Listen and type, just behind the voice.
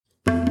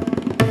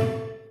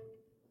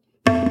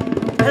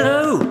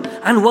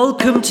and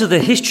welcome to the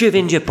History of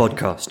India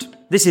podcast.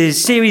 This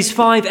is Series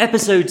 5,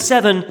 Episode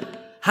 7,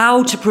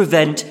 How to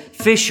Prevent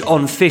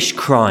Fish-on-Fish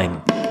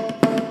Crime.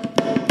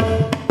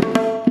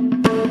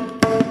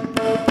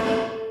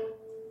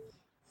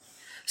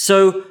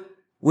 So,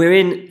 we're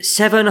in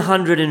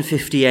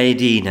 750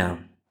 AD now.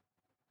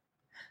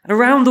 And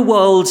around the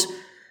world,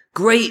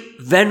 great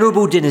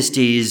venerable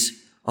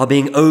dynasties are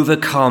being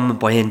overcome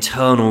by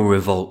internal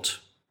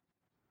revolt.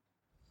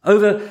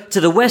 Over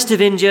to the west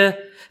of India,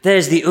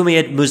 there's the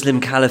Umayyad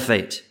Muslim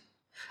Caliphate.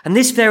 And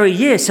this very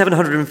year,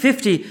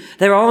 750,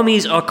 their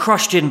armies are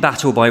crushed in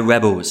battle by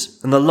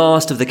rebels, and the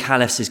last of the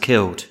caliphs is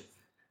killed.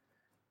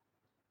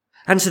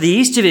 And to the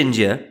east of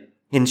India,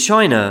 in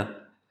China,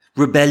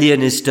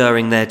 rebellion is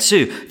stirring there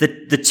too.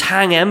 The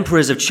Tang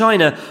emperors of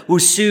China will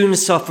soon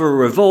suffer a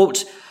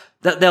revolt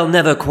that they'll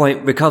never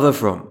quite recover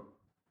from.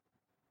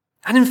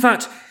 And in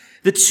fact,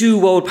 the two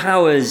world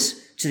powers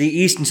to the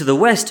east and to the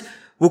west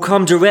will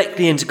come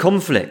directly into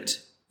conflict.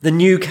 The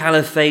new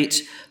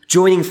caliphate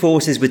joining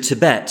forces with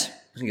Tibet,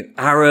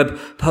 Arab,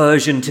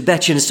 Persian,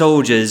 Tibetan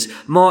soldiers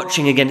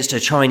marching against a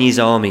Chinese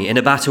army in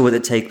a battle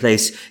that take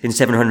place in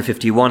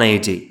 751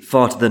 AD,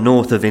 far to the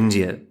north of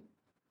India.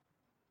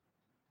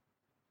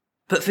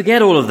 But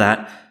forget all of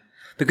that,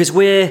 because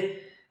we're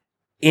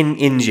in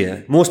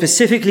India, more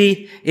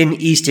specifically in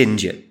East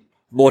India,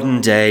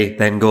 modern-day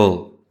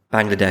Bengal,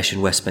 Bangladesh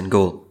and West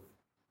Bengal.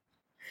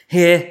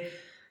 Here,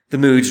 the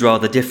mood's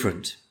rather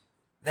different.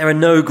 There are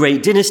no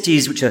great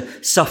dynasties which are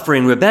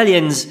suffering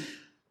rebellions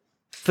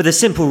for the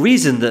simple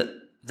reason that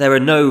there are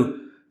no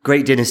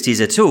great dynasties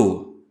at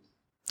all.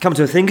 Come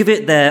to think of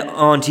it, there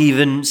aren't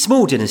even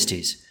small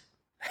dynasties.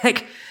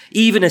 Heck,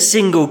 even a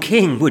single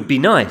king would be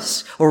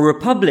nice, or a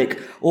republic,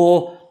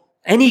 or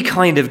any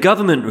kind of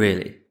government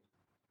really.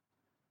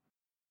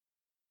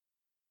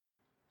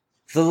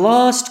 The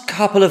last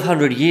couple of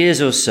 100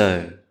 years or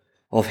so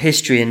of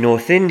history in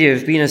North India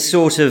have been a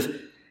sort of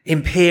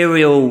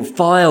imperial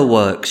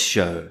fireworks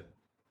show.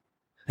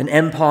 An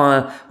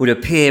empire would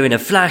appear in a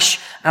flash,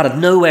 out of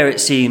nowhere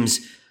it seems,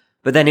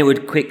 but then it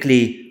would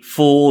quickly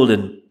fall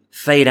and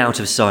fade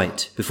out of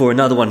sight before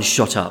another one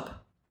shot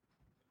up.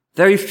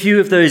 Very few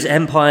of those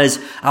empires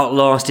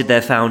outlasted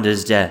their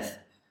founder's death.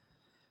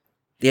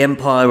 The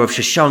empire of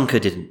Shashanka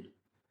didn't.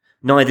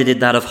 Neither did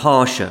that of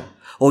Harsha,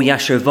 or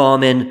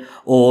Yashovarman,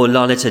 or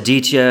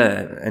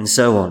Lalitaditya, and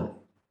so on.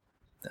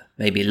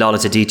 Maybe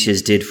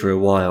Lalitaditya's did for a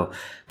while,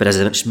 but as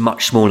a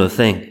much smaller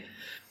thing.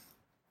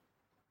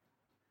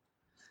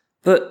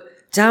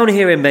 But down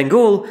here in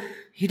Bengal,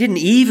 you didn't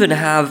even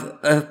have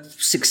a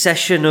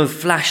succession of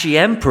flashy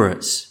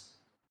emperors.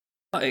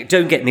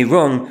 Don't get me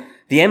wrong,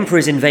 the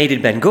emperors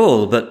invaded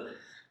Bengal, but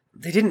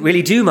they didn't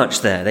really do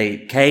much there. They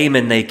came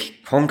and they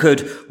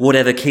conquered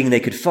whatever king they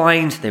could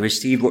find, they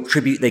received what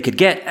tribute they could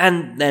get,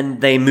 and then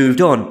they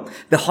moved on.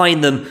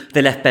 Behind them,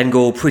 they left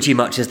Bengal pretty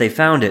much as they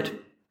found it.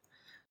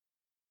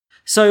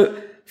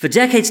 So, for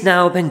decades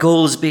now,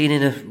 Bengal's been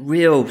in a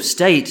real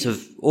state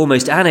of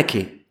almost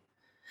anarchy.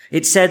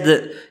 It's said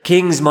that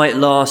kings might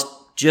last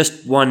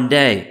just one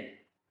day.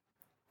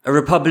 A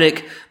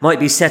republic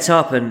might be set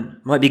up and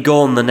might be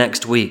gone the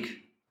next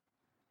week.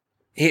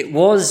 It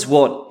was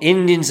what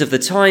Indians of the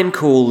time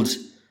called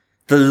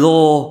the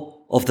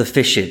law of the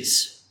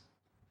fishes.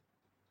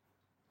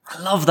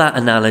 I love that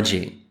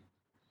analogy.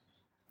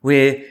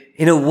 We're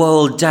in a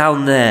world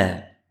down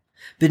there,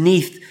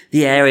 beneath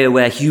the area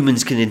where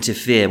humans can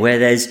interfere, where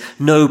there's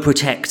no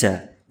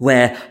protector,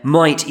 where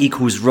might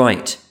equals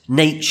right,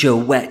 nature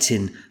wet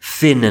in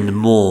fin and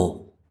maw.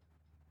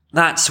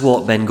 That's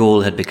what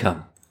Bengal had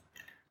become.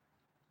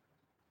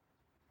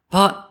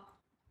 But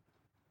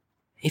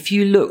if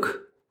you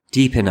look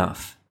deep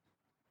enough,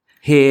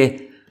 here,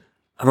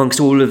 amongst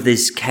all of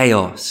this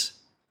chaos,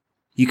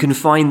 you can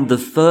find the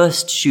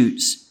first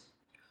shoots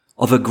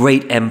of a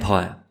great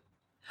empire.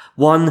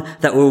 One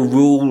that will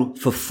rule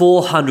for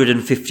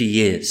 450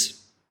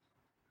 years.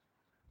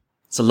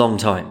 It's a long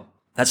time.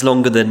 That's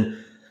longer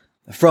than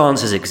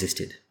France has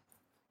existed,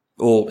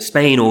 or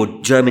Spain, or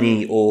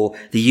Germany, or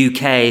the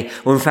UK,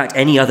 or in fact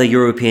any other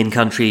European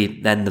country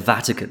than the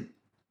Vatican.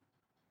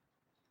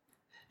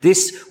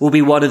 This will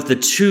be one of the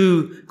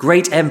two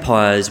great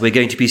empires we're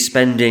going to be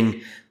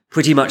spending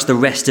pretty much the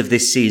rest of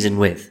this season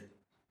with.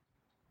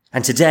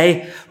 And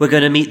today, we're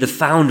going to meet the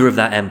founder of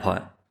that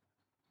empire.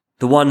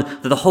 The one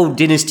that the whole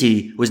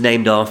dynasty was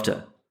named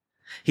after.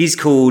 He's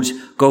called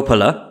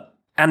Gopala,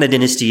 and the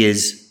dynasty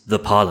is the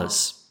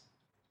Palas.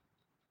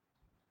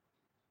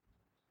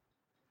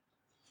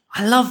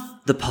 I love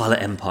the Pala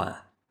Empire.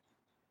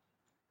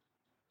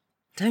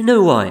 Don't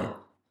know why.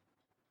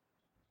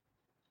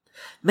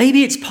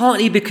 Maybe it's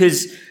partly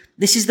because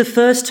this is the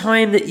first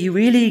time that you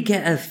really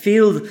get a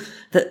feel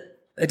that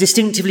a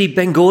distinctively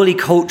Bengali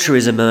culture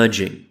is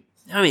emerging.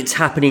 I mean, it's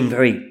happening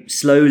very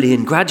slowly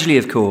and gradually,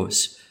 of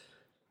course.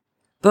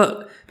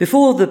 But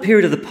before the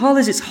period of the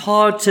Palas, it's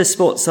hard to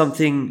spot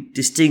something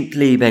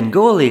distinctly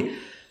Bengali.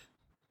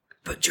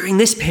 But during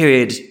this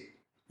period,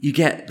 you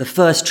get the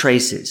first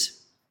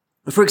traces.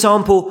 For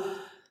example,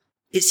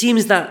 it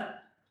seems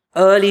that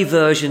early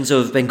versions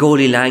of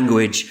Bengali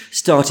language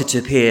started to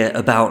appear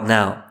about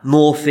now,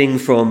 morphing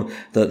from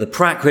the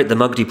Prakrit, the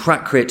Magdi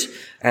Prakrit,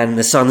 and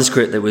the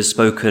Sanskrit that was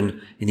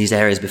spoken in these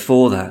areas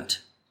before that.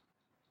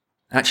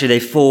 Actually, they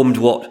formed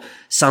what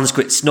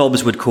Sanskrit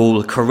snobs would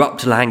call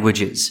corrupt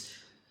languages.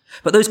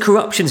 But those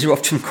corruptions are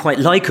often quite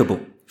likable.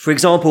 For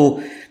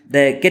example,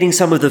 they're getting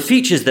some of the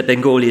features that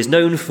Bengali is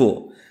known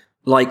for,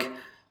 like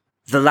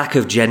the lack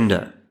of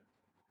gender,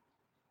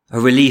 a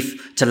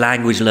relief to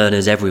language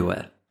learners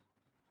everywhere.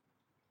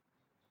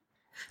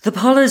 The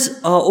Palas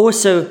are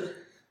also,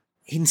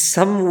 in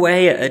some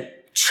way, a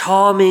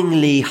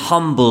charmingly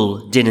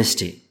humble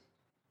dynasty.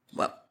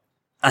 Well,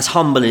 as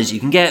humble as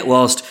you can get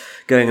whilst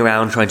going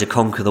around trying to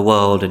conquer the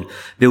world and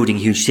building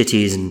huge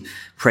cities and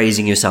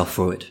praising yourself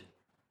for it.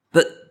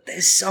 But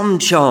there's some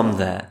charm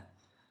there.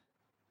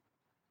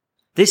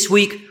 This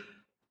week,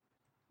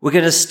 we're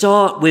going to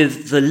start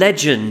with the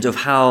legend of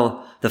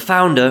how the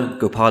founder,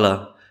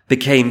 Gopala,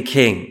 became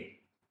king.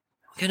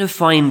 We're going to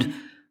find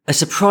a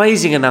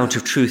surprising amount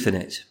of truth in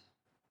it.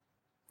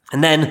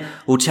 And then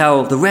we'll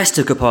tell the rest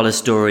of Gopala's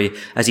story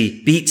as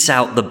he beats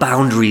out the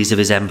boundaries of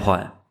his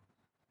empire.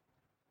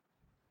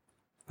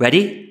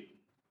 Ready?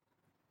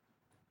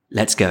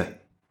 Let's go.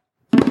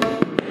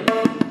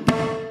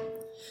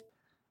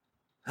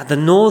 At the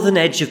northern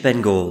edge of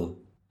Bengal,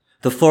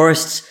 the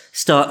forests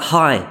start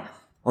high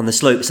on the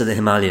slopes of the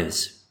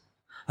Himalayas.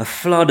 A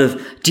flood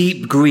of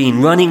deep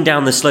green running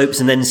down the slopes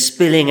and then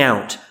spilling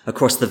out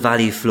across the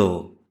valley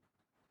floor.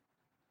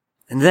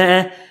 And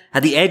there,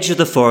 at the edge of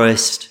the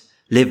forest,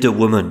 lived a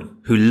woman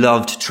who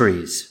loved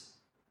trees.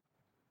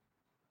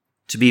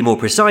 To be more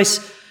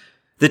precise,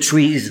 the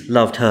trees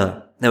loved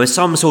her. There was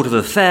some sort of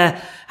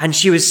affair, and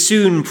she was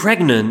soon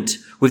pregnant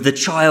with the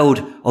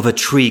child of a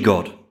tree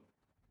god.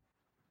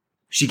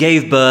 She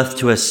gave birth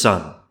to a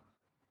son,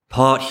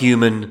 part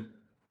human,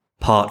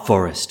 part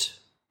forest.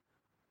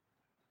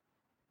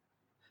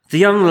 The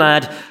young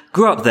lad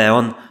grew up there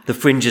on the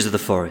fringes of the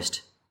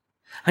forest,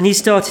 and he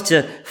started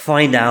to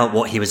find out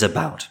what he was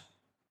about.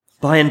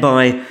 By and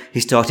by,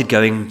 he started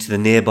going to the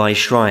nearby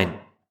shrine.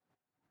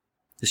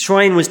 The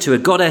shrine was to a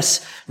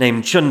goddess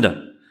named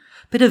Chunda,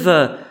 a bit of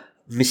a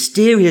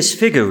mysterious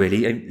figure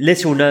really,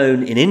 little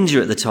known in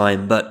India at the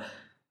time, but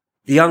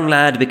the young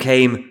lad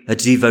became a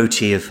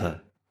devotee of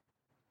her.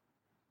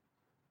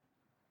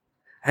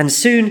 And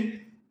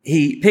soon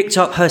he picked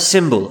up her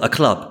symbol, a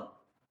club.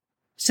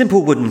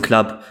 Simple wooden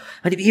club,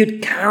 and he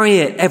would carry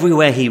it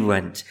everywhere he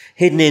went,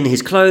 hidden in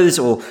his clothes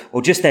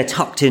or just there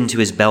tucked into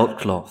his belt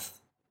cloth.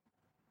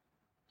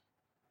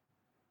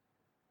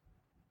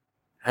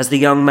 As the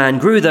young man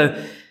grew,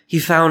 though, he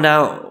found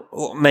out,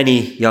 or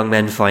many young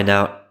men find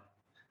out,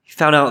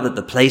 that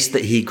the place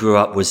that he grew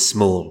up was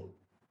small.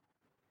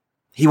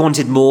 He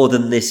wanted more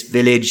than this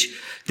village,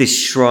 this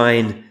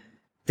shrine,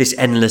 this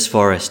endless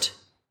forest.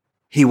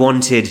 He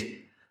wanted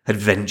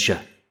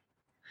adventure.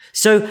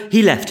 So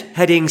he left,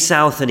 heading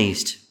south and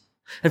east.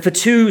 And for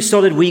 2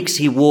 solid weeks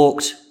he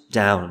walked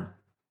down.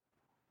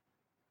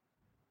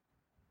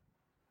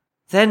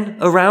 Then,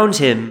 around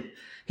him,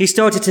 he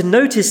started to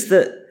notice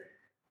that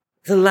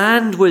the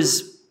land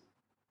was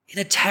in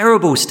a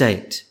terrible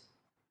state.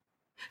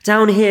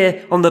 Down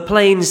here on the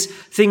plains,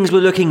 things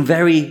were looking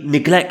very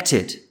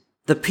neglected.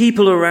 The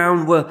people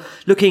around were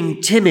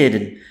looking timid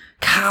and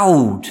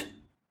cowed,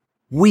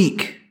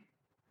 weak.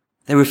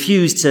 They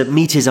refused to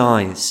meet his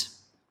eyes.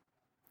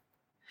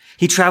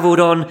 He travelled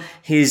on,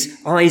 his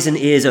eyes and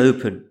ears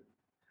open,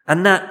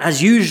 and that,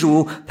 as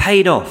usual,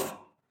 paid off,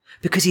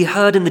 because he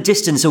heard in the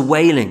distance a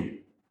wailing.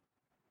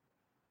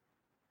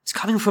 It's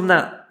coming from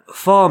that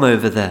farm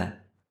over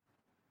there.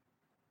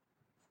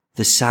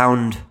 The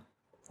sound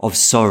of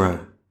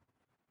sorrow.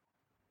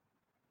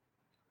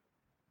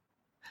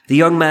 The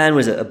young man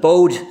was a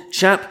bold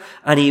chap,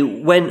 and he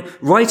went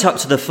right up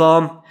to the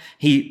farm.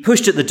 He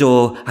pushed at the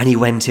door and he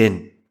went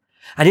in.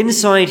 And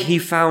inside he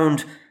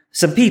found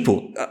some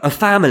people, a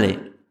family.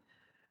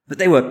 But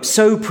they were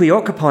so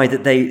preoccupied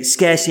that they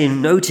scarcely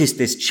noticed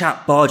this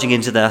chap barging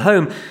into their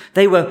home.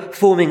 They were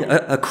forming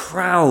a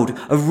crowd,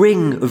 a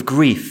ring of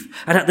grief.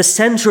 And at the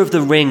centre of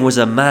the ring was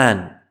a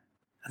man.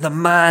 And the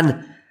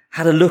man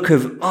had a look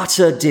of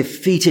utter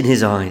defeat in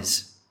his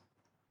eyes.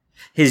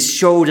 His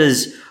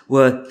shoulders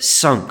were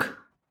sunk.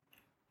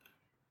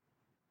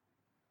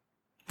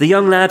 The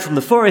young lad from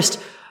the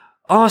forest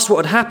asked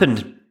what had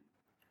happened.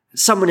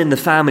 Someone in the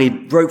family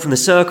broke from the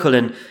circle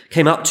and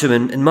came up to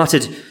him and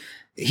muttered,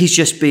 "He's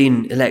just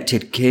been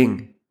elected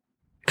king."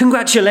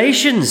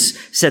 "Congratulations,"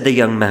 said the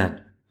young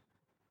man.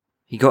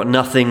 He got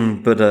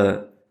nothing but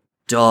a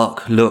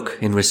dark look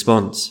in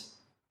response.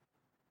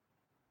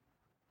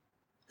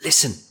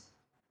 "Listen,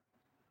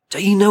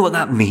 don't you know what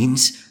that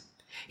means?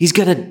 He's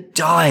going to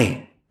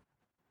die.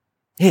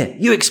 Here,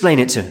 you explain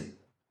it to him."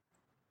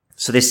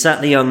 So they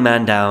sat the young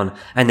man down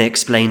and they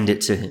explained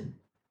it to him.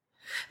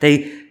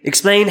 They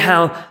explained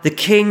how the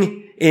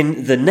king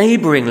in the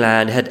neighbouring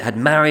land had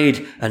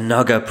married a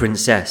Naga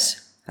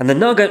princess. And the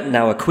Naga,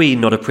 now a queen,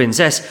 not a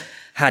princess,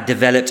 had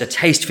developed a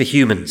taste for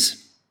humans.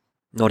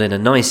 Not in a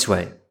nice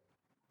way.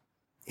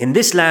 In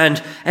this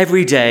land,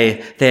 every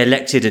day they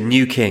elected a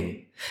new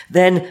king.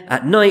 Then,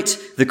 at night,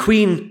 the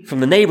queen from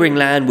the neighbouring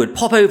land would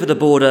pop over the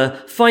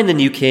border, find the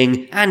new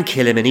king, and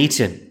kill him and eat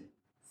him.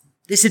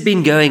 This had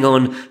been going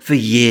on for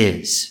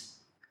years.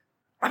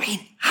 I mean,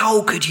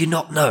 how could you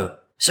not know?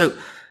 So,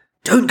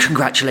 don't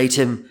congratulate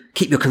him.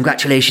 Keep your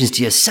congratulations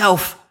to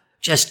yourself.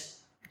 Just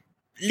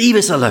leave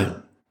us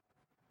alone.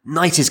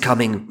 Night is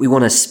coming. We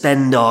want to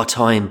spend our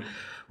time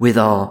with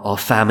our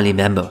family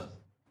member.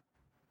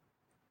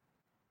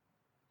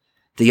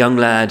 The young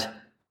lad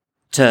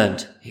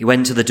turned. He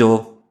went to the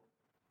door.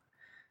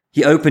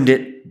 He opened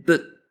it,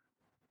 but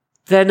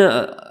then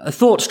a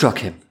thought struck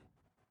him.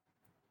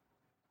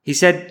 He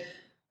said,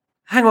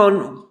 "Hang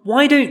on,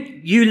 why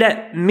don't you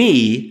let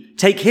me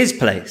take his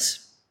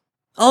place?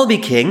 I'll be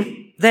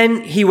king,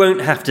 then he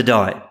won't have to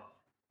die."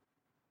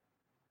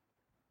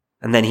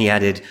 And then he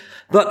added,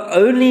 "But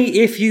only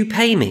if you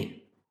pay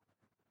me."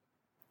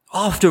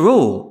 After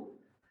all,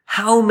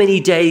 how many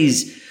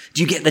days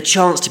do you get the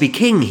chance to be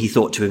king, he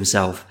thought to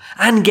himself,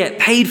 and get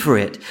paid for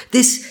it?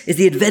 This is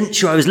the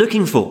adventure I was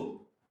looking for.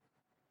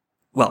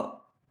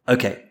 Well,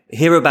 okay,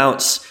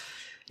 hereabouts,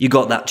 you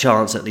got that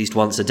chance at least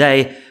once a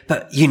day,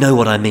 but you know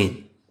what I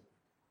mean.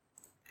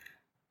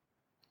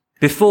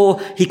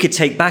 Before he could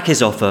take back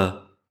his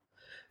offer,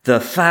 the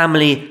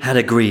family had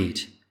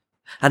agreed,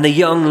 and the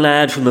young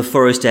lad from the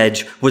forest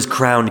edge was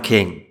crowned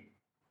king.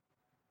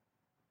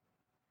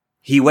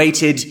 He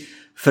waited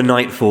for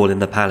nightfall in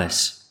the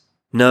palace,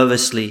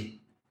 nervously,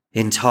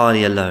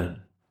 entirely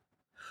alone,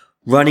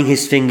 running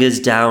his fingers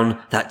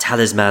down that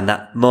talisman,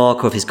 that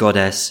mark of his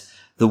goddess,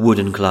 the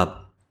wooden club.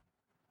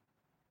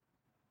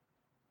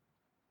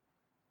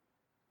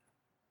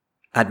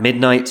 At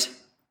midnight,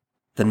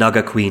 the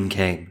Naga Queen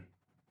came.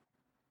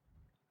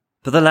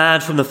 But the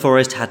lad from the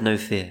forest had no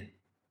fear.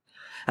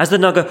 As the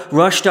Naga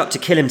rushed up to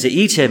kill him, to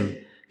eat him,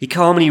 he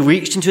calmly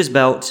reached into his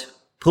belt,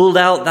 pulled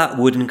out that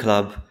wooden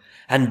club,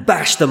 and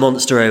bashed the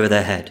monster over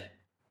the head.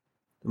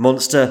 The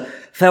monster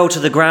fell to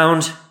the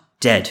ground,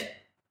 dead.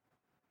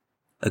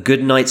 A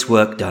good night's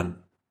work done.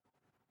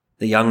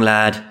 The young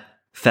lad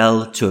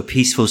fell to a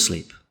peaceful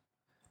sleep.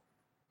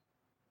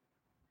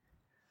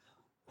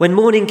 When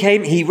morning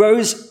came, he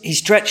rose, he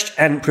stretched,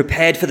 and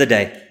prepared for the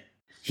day.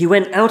 He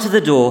went out of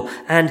the door,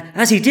 and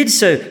as he did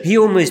so, he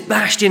almost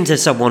bashed into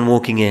someone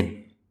walking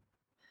in.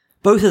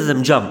 Both of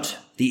them jumped,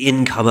 the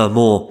incomer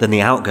more than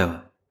the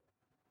outgoer.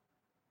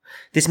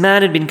 This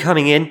man had been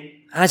coming in,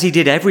 as he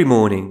did every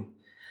morning,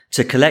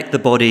 to collect the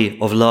body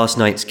of last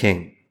night's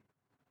king.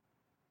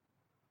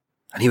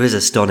 And he was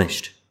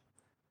astonished.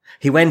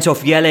 He went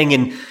off yelling,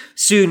 and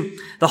soon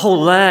the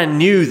whole land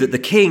knew that the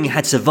king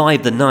had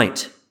survived the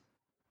night.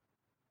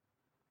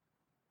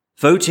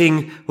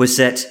 Voting was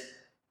set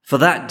for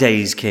that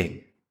day's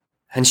king,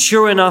 and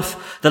sure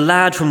enough, the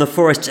lad from the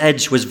forest's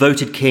edge was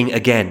voted king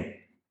again.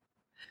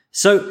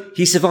 So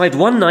he survived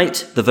one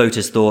night, the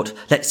voters thought.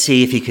 Let's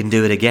see if he can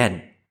do it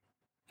again.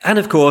 And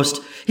of course,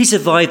 he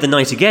survived the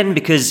night again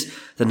because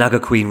the Naga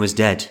Queen was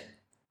dead.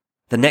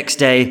 The next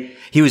day,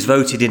 he was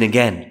voted in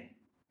again.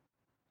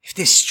 If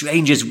this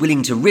stranger's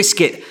willing to risk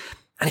it,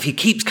 and if he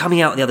keeps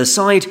coming out the other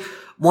side,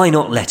 why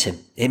not let him?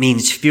 It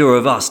means fewer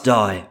of us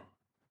die.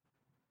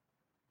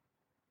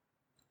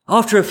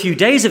 After a few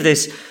days of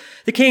this,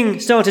 the king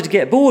started to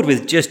get bored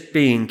with just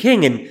being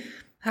king and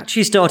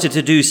actually started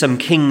to do some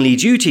kingly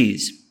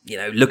duties.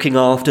 Looking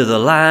after the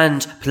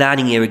land,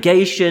 planning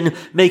irrigation,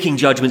 making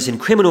judgments in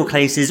criminal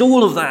cases,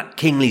 all of that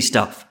kingly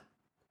stuff.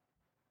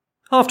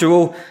 After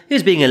all, he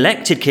was being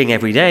elected king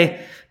every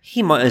day.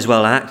 He might as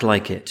well act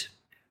like it.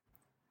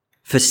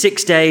 For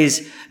 6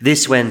 days,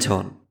 this went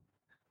on.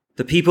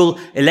 The people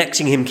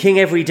electing him king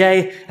every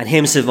day and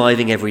him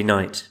surviving every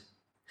night.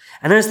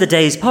 And as the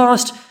days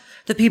passed,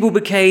 the people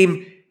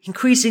became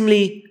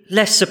increasingly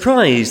less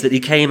surprised that he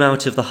came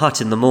out of the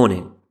hut in the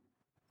morning,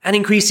 and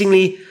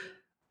increasingly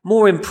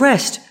more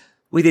impressed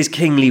with his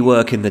kingly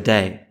work in the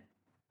day.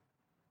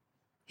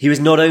 He was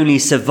not only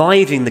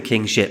surviving the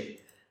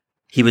kingship,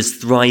 he was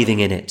thriving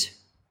in it.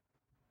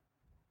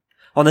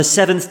 On the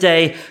 7th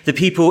day, the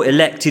people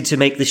elected to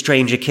make the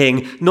stranger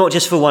king, not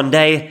just for one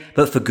day,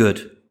 but for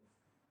good.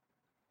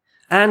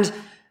 And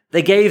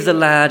they gave the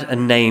lad a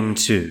name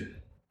too.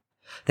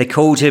 They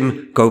called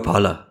him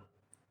Gopala,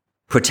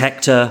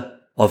 protector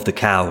of the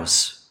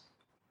cows.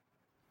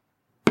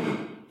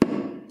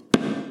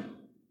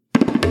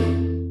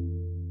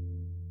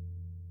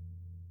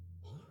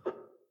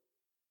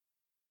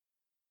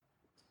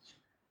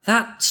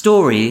 That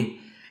story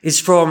is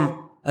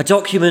from a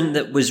document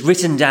that was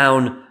written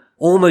down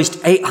almost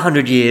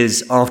 800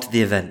 years after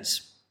the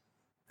events,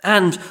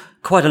 and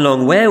quite a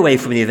long way away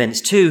from the events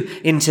too,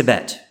 in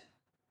Tibet.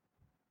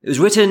 It was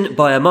written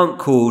by a monk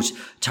called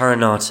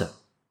Taranatha.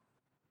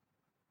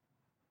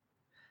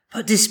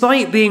 But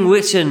despite being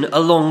written a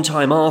long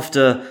time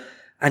after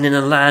and in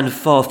a land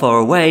far, far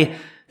away,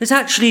 there's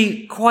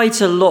actually quite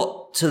a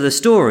lot to the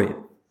story.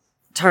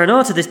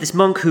 Taranatha, this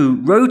monk who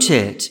wrote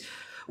it,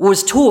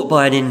 was taught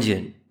by an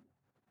Indian,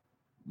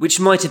 which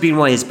might have been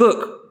why his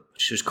book,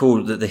 which was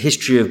called The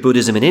History of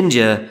Buddhism in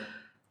India,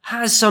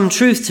 has some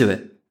truth to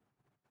it.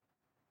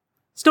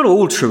 It's not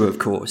all true, of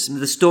course.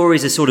 The story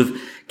is a sort of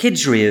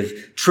kidgery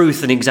of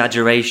truth and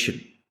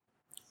exaggeration.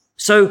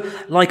 So,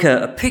 like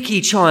a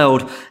picky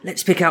child,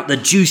 let's pick out the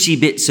juicy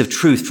bits of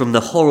truth from the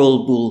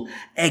horrible,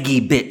 eggy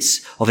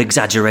bits of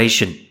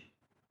exaggeration.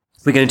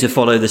 We're going to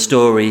follow the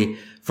story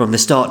from the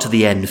start to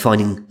the end,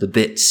 finding the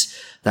bits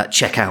that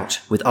check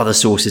out with other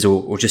sources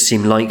or just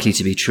seem likely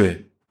to be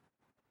true.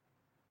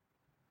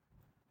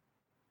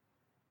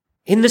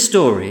 In the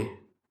story,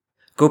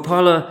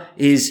 Gopala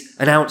is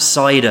an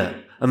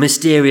outsider, a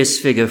mysterious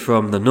figure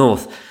from the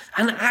north,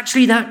 and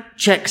actually that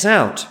checks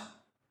out.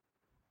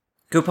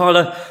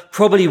 Gopala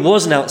probably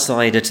was an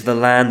outsider to the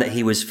land that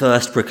he was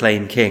first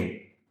proclaimed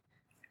king.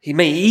 He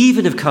may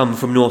even have come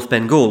from North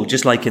Bengal,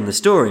 just like in the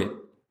story.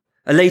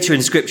 A later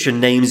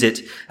inscription names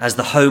it as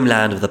the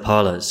homeland of the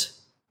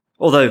Palas.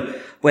 Although,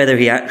 whether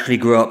he actually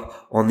grew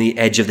up on the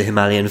edge of the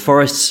Himalayan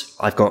forests,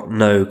 I've got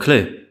no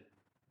clue.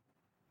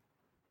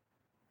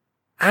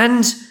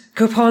 And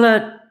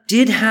Gopala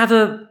did have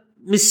a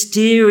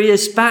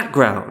mysterious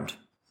background,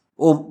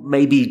 or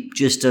maybe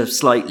just a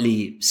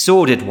slightly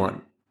sordid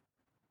one.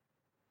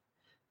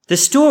 The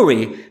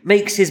story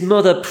makes his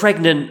mother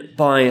pregnant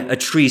by a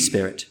tree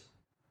spirit,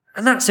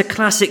 and that's a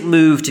classic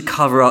move to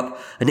cover up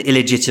an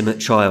illegitimate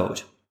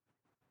child.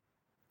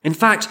 In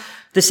fact,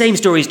 the same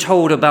story is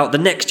told about the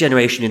next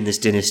generation in this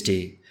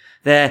dynasty.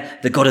 There,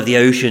 the god of the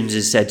oceans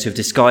is said to have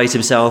disguised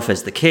himself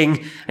as the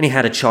king, and he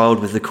had a child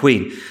with the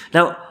queen.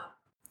 Now,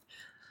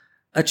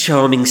 a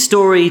charming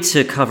story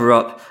to cover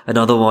up an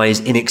otherwise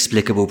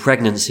inexplicable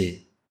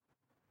pregnancy.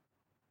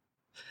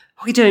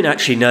 We don't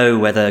actually know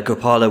whether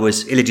Gopala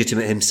was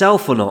illegitimate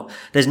himself or not.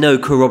 There's no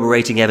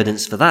corroborating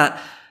evidence for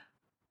that.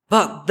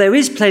 But there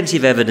is plenty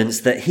of evidence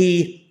that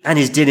he and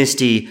his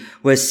dynasty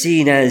were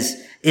seen as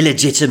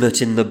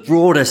illegitimate in the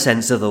broader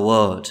sense of the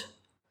word.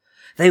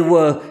 They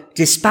were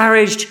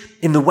disparaged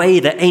in the way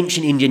that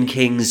ancient Indian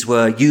kings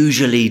were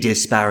usually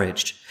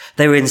disparaged.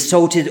 They were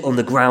insulted on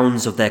the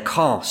grounds of their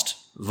caste,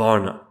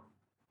 Varna.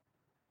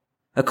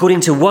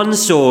 According to one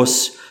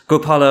source,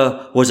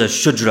 Gopala was a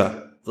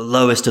Shudra, the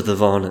lowest of the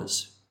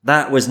Varnas.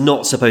 That was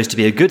not supposed to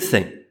be a good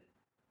thing.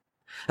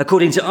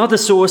 According to other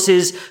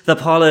sources, the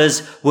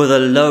Palas were the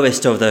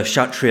lowest of the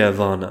Kshatriya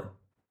Varna.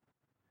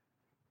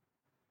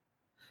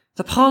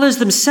 The Palas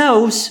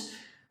themselves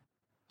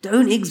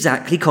don't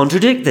exactly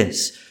contradict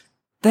this.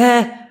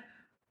 They're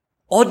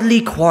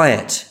oddly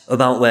quiet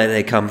about where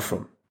they come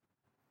from.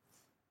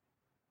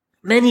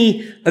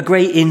 Many a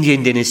great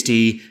Indian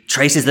dynasty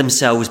traces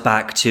themselves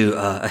back to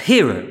a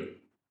hero.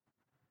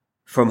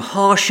 From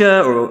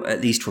Harsha, or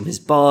at least from his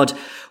bard,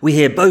 we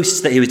hear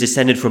boasts that he was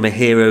descended from a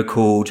hero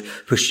called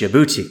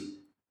Pushyabhuti.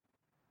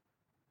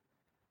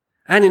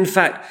 And in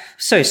fact,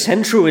 so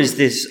central is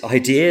this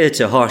idea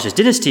to Harsha's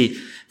dynasty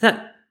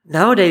that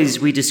nowadays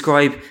we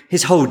describe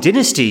his whole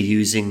dynasty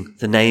using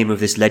the name of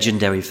this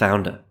legendary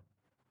founder.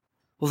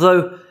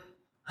 Although,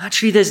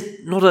 actually there's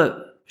not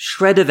a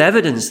shred of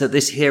evidence that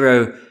this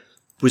hero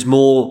was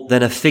more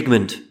than a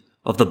figment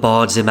of the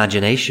bard's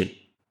imagination.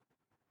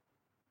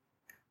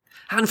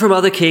 And from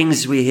other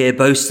kings, we hear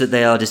boasts that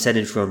they are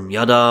descended from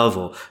Yadav,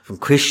 or from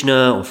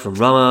Krishna, or from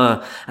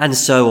Rama, and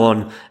so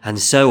on, and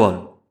so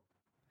on.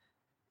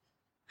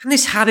 And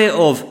this habit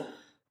of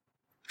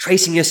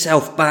tracing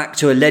yourself back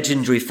to a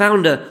legendary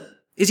founder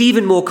is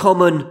even more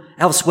common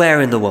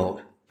elsewhere in the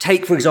world.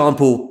 Take, for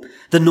example,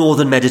 the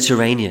northern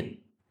Mediterranean.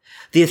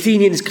 The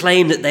Athenians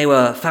claim that they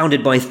were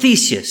founded by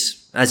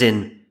Theseus, as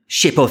in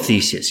ship of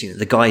Theseus,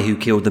 the guy who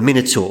killed the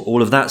Minotaur,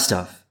 all of that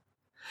stuff.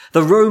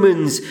 The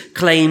Romans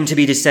claim to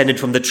be descended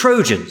from the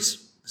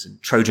Trojans,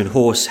 Trojan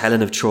horse,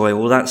 Helen of Troy,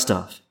 all that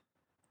stuff.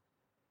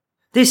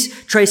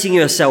 This tracing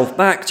yourself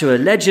back to a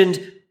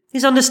legend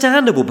is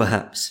understandable,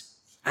 perhaps.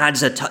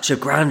 Adds a touch of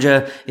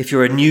grandeur if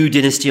you're a new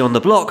dynasty on the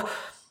block.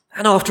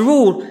 And after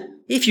all,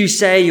 if you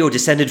say you're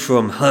descended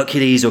from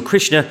Hercules or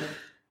Krishna,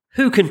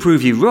 who can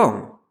prove you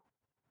wrong?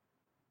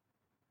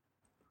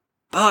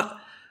 But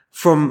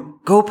from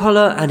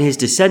Gopala and his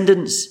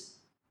descendants,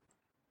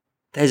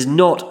 there's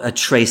not a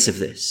trace of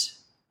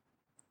this.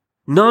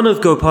 None of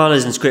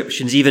Gopala's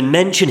inscriptions even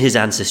mention his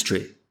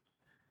ancestry,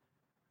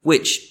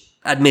 which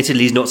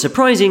admittedly is not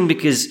surprising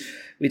because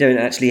we don't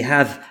actually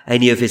have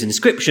any of his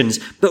inscriptions,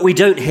 but we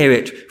don't hear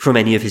it from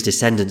any of his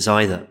descendants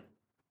either.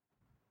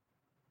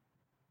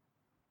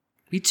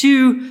 We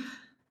do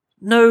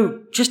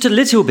know just a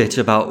little bit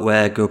about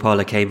where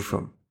Gopala came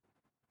from.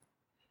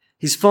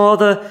 His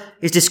father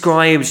is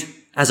described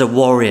as a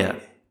warrior,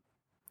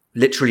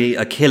 literally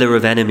a killer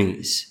of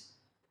enemies.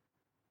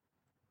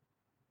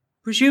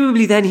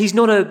 Presumably then he's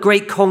not a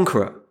great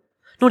conqueror,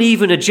 not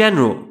even a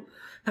general.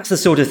 That's the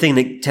sort of thing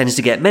that tends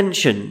to get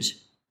mentioned.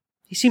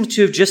 He seems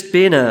to have just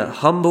been a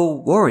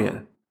humble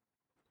warrior.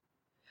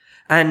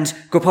 And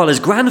Gopala's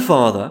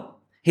grandfather,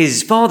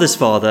 his father's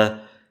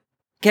father,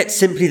 gets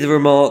simply the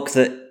remark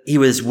that he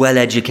was well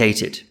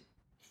educated.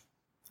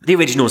 The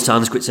original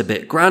Sanskrit's a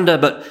bit grander,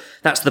 but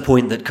that's the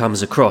point that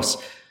comes across.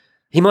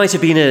 He might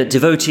have been a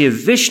devotee of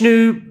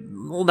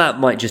Vishnu, or that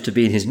might just have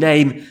been his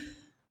name.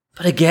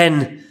 But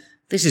again,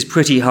 This is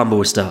pretty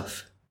humble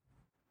stuff.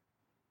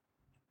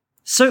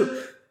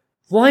 So,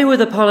 why were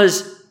the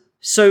Palas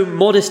so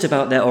modest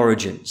about their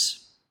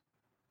origins?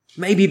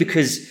 Maybe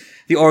because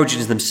the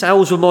origins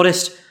themselves were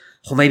modest,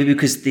 or maybe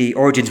because the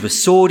origins were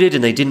sordid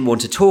and they didn't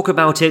want to talk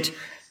about it.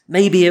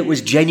 Maybe it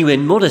was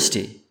genuine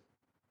modesty.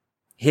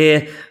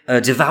 Here, a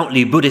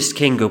devoutly Buddhist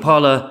king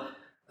Gopala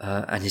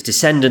and his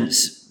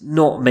descendants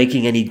not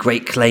making any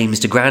great claims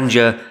to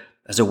grandeur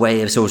as a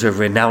way of sort of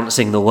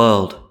renouncing the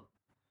world.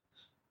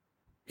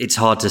 It's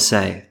hard to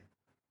say.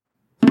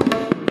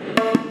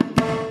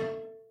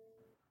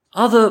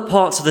 Other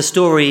parts of the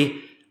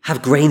story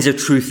have grains of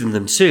truth in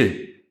them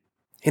too.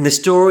 In the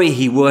story,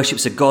 he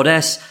worships a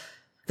goddess.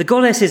 The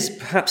goddess is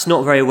perhaps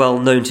not very well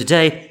known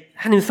today,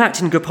 and in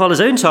fact in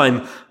Gopala's own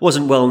time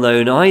wasn't well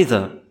known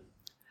either.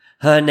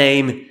 Her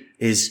name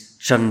is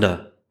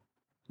Chanda.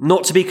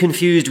 Not to be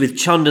confused with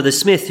Chanda the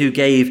smith who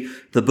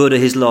gave the Buddha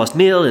his last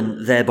meal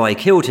and thereby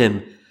killed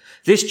him.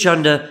 This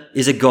Chanda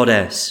is a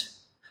goddess,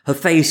 her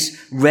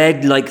face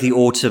red like the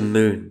autumn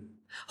moon,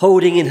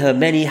 holding in her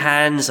many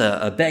hands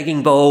a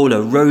begging bowl,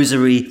 a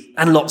rosary,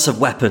 and lots of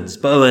weapons,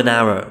 bow and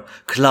arrow,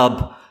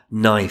 club,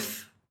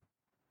 knife.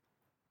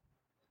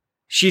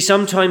 She's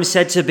sometimes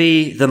said to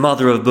be the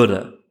mother of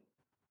Buddha,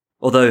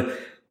 although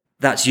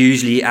that's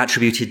usually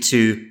attributed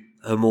to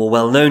a more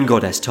well-known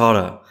goddess,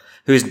 Tara,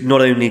 who is not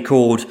only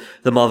called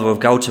the mother of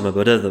Gautama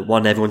Buddha, the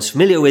one everyone's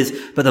familiar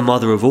with, but the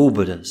mother of all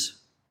Buddhas.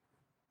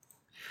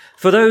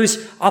 For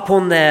those up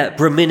on their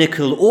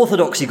Brahminical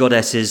orthodoxy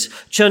goddesses,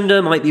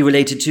 Chanda might be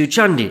related to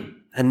Chandi,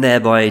 and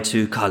thereby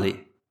to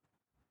Kali.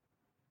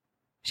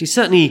 She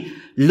certainly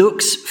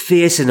looks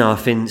fierce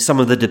enough in some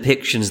of the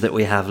depictions that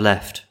we have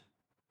left.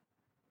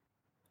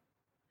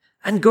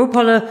 And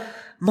Gopala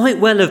might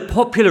well have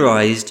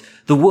popularized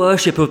the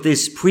worship of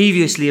this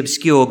previously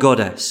obscure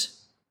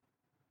goddess.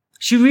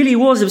 She really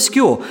was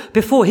obscure.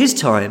 Before his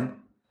time,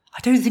 I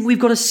don't think we've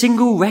got a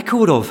single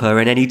record of her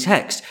in any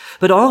text,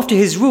 but after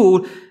his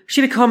rule, she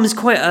becomes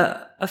quite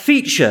a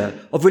feature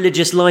of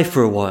religious life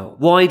for a while,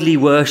 widely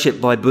worshipped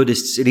by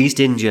Buddhists in East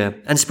India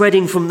and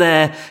spreading from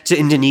there to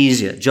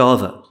Indonesia,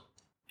 Java.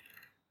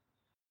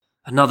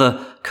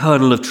 Another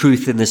kernel of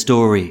truth in the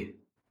story.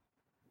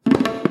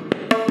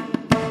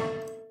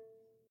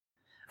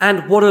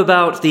 And what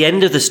about the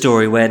end of the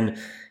story when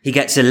he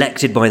gets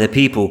elected by the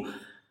people?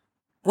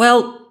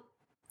 Well,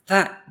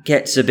 that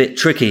gets a bit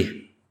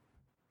tricky.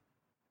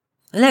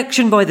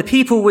 Election by the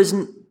people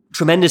wasn't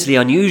tremendously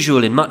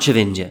unusual in much of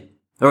India,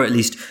 or at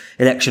least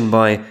election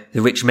by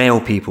the rich male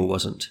people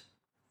wasn't.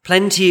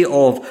 Plenty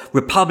of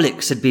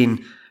republics had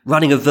been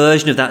running a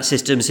version of that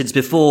system since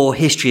before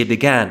history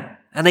began,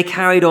 and they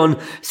carried on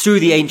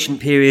through the ancient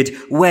period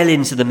well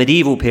into the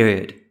medieval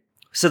period,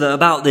 so that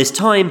about this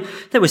time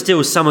there were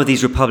still some of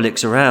these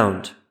republics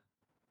around.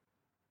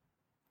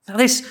 Now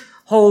this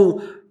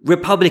whole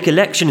republic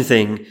election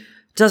thing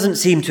doesn't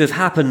seem to have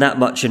happened that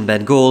much in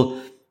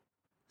Bengal,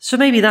 so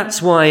maybe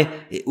that's why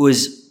it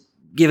was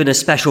given a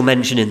special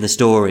mention in the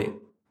story,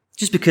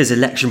 just because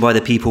election by the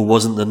people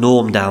wasn't the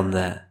norm down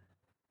there.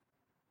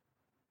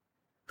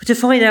 But to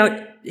find out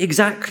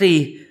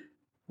exactly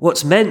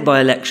what's meant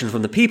by election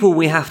from the people,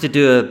 we have to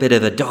do a bit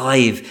of a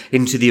dive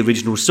into the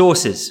original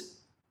sources.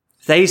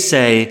 They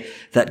say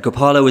that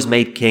Gopala was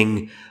made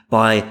king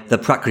by the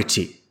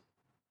Prakriti.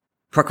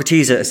 Prakriti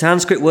is a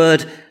Sanskrit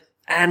word,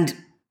 and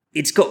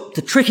it's got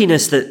the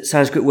trickiness that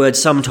Sanskrit words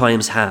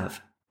sometimes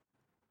have.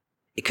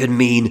 It could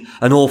mean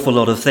an awful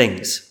lot of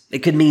things. It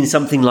could mean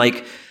something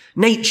like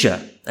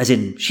nature, as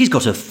in she's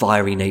got a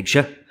fiery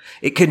nature.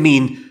 It could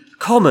mean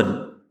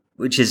common,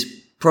 which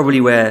is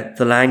probably where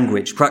the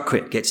language,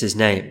 Prakrit, gets his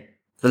name.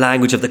 The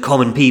language of the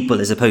common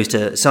people as opposed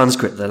to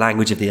Sanskrit, the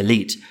language of the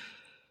elite.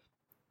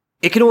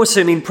 It can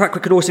also mean,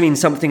 Prakrit can also mean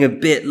something a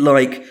bit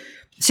like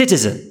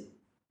citizen.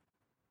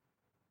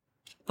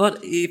 But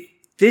if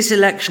this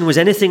election was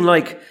anything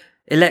like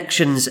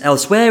elections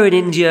elsewhere in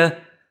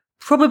India,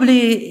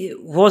 probably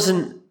it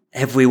wasn't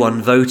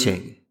everyone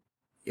voting.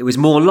 It was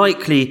more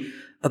likely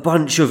a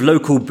bunch of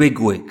local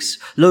bigwigs,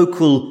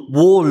 local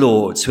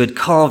warlords who had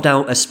carved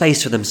out a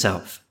space for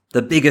themselves,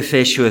 the bigger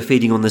fish who are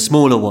feeding on the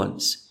smaller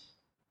ones.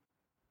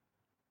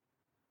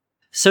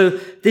 So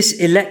this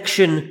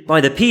election by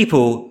the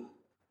people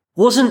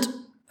wasn't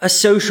a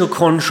social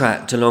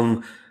contract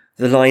along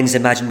the lines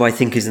imagined by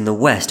thinkers in the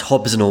West,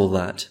 Hobbes and all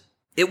that.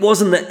 It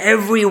wasn't that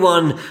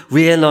everyone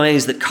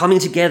realized that coming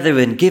together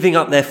and giving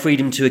up their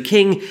freedom to a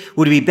king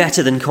would be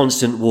better than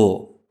constant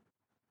war.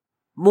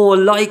 More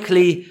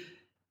likely,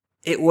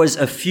 it was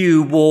a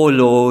few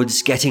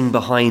warlords getting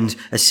behind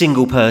a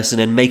single person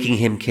and making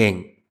him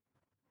king.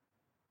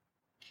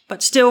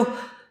 But still,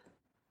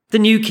 the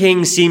new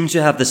king seemed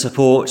to have the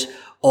support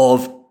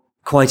of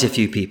quite a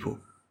few people.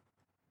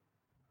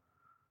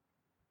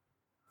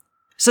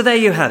 So there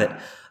you have it.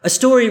 A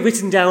story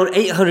written down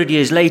 800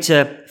 years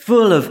later,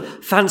 full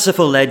of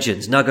fanciful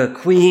legends, Naga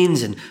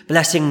queens and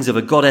blessings of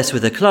a goddess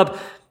with a club,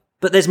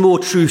 but there's more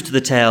truth to the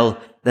tale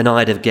than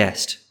I'd have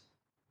guessed.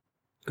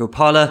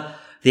 Gopala,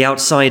 the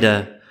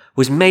outsider,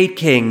 was made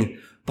king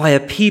by a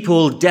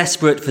people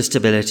desperate for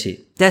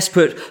stability,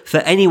 desperate for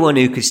anyone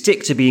who could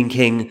stick to being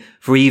king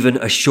for even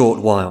a short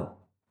while.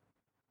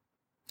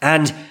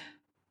 And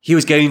he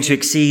was going to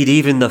exceed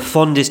even the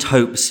fondest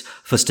hopes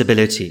for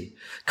stability,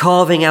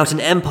 carving out an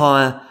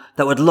empire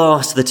that would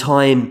last the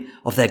time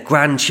of their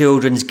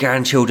grandchildren's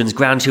grandchildren's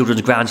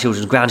grandchildren's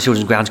grandchildren's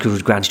grandchildren's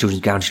grandchildren's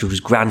grandchildren's grandchildren's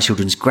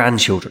grandchildren's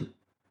grandchildren.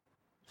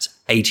 It's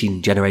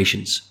 18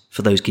 generations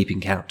for those keeping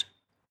count.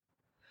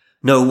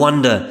 No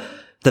wonder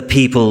the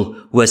people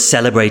were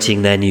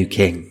celebrating their new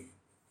king.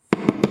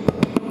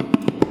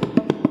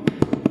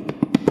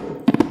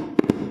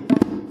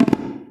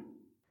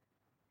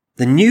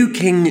 The new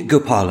king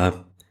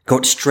Gopala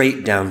got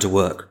straight down to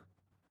work.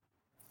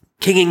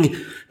 Kinging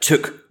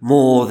took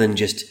more than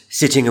just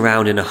sitting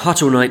around in a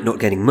hut all night not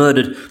getting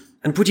murdered,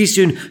 and pretty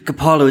soon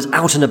Gopala was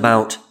out and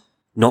about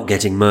not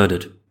getting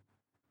murdered.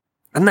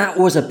 And that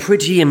was a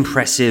pretty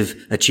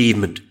impressive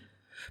achievement,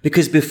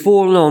 because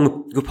before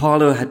long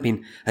Gopala had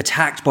been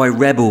attacked by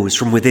rebels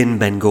from within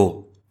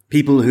Bengal,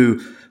 people who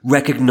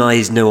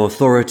recognized no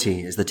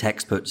authority, as the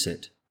text puts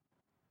it.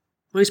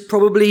 Most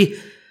probably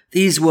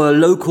these were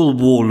local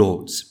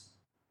warlords,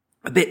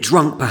 a bit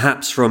drunk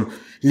perhaps from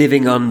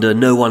living under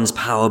no one's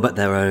power but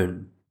their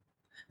own.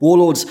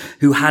 Warlords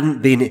who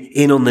hadn't been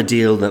in on the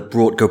deal that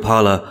brought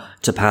Gopala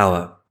to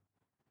power.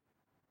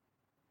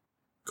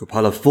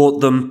 Gopala fought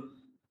them,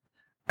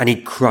 and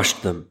he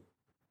crushed them.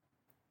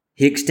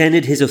 He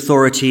extended his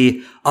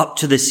authority up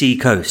to the sea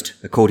coast,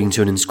 according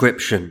to an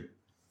inscription.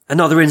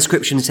 Another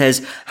inscription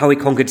says how he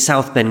conquered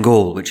South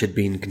Bengal, which had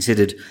been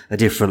considered a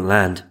different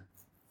land.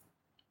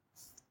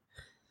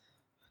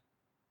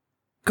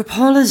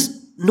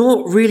 Gopala's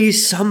not really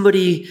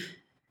somebody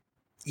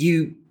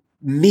you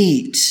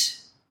meet.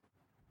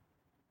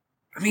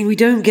 I mean, we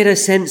don't get a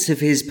sense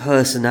of his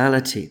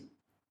personality.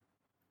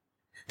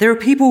 There are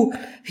people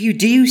who you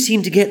do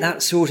seem to get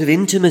that sort of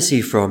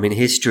intimacy from in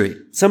history.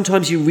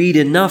 Sometimes you read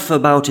enough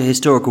about a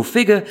historical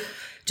figure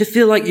to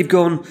feel like you've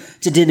gone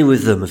to dinner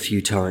with them a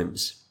few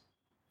times.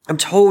 I'm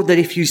told that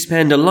if you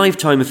spend a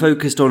lifetime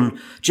focused on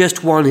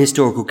just one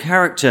historical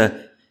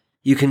character,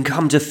 you can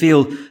come to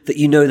feel that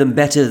you know them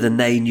better than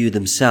they knew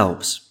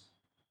themselves.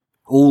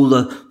 All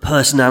the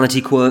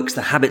personality quirks,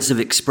 the habits of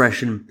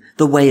expression,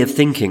 the way of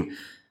thinking.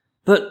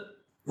 But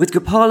with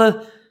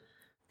Gopala,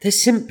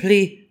 there's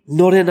simply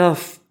not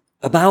enough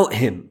about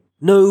him.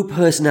 No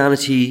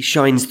personality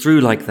shines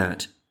through like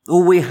that.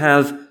 All we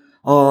have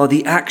are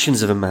the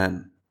actions of a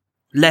man.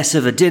 Less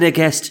of a dinner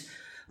guest,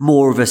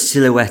 more of a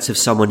silhouette of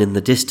someone in the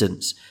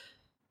distance.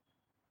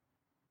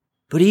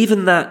 But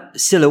even that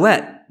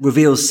silhouette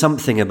reveals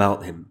something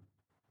about him.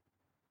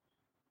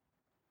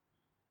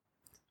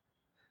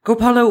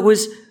 Gopala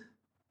was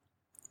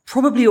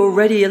probably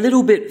already a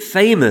little bit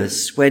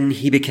famous when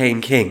he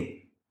became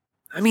king.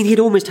 I mean, he'd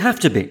almost have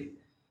to be.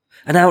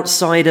 An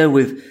outsider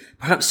with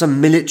perhaps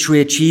some military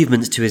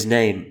achievements to his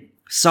name.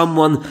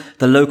 Someone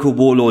the local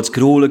warlords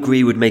could all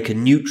agree would make a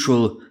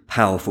neutral,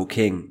 powerful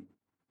king.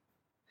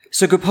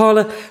 So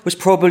Gopala was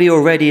probably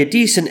already a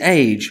decent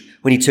age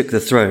when he took the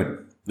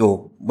throne,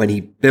 or when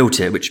he built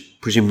it, which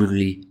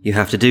presumably you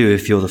have to do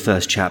if you're the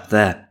first chap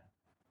there.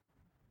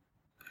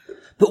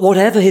 But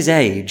whatever his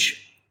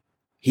age,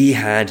 he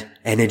had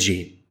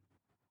energy.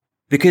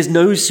 Because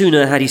no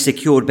sooner had he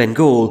secured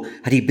Bengal,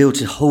 had he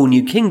built a whole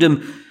new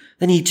kingdom,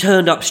 than he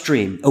turned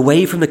upstream,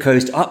 away from the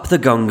coast, up the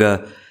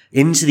Ganga,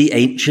 into the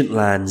ancient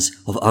lands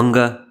of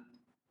Anga,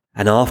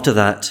 and after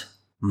that,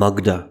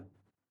 Magda,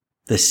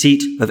 the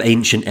seat of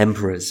ancient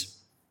emperors.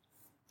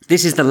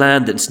 This is the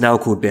land that's now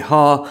called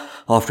Bihar,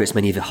 after its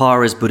many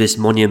Viharas, Buddhist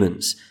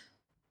monuments.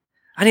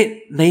 And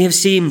it may have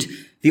seemed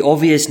the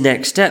obvious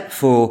next step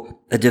for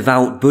a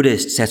devout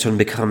Buddhist set on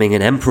becoming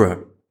an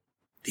emperor.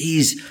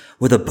 These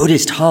were the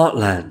Buddhist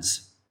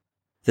heartlands,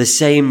 the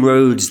same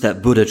roads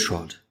that Buddha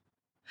trod.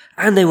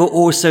 And they were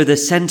also the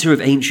center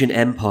of ancient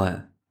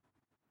empire,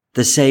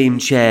 the same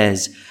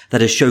chairs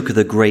that Ashoka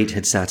the Great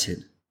had sat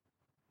in.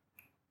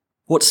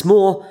 What's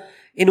more,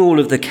 in all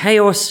of the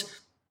chaos,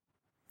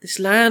 this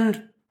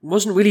land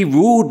wasn't really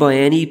ruled by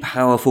any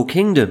powerful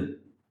kingdom.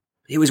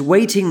 It was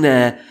waiting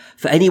there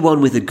for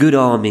anyone with a good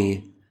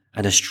army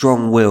and a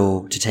strong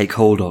will to take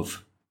hold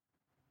of.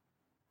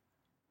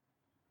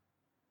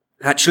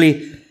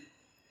 Actually,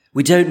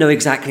 we don't know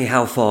exactly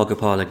how far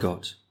Gopala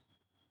got.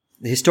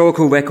 The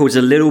historical record's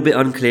a little bit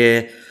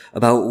unclear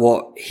about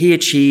what he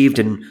achieved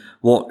and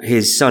what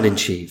his son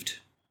achieved,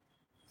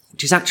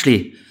 which is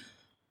actually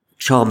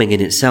charming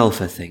in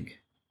itself, I think.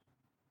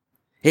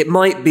 It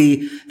might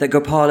be that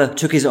Gopala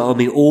took his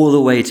army all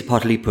the way to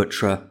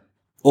Pataliputra,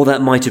 or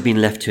that might have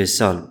been left to his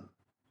son.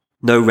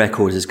 No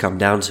record has come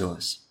down to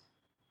us.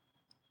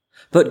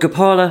 But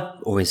Gopala,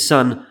 or his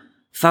son,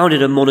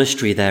 founded a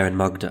monastery there in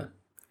Magda,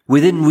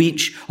 within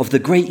reach of the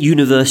great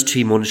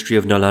university monastery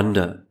of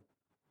Nalanda.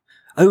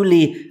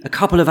 Only a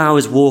couple of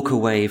hours' walk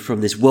away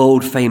from this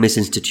world-famous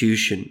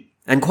institution,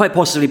 and quite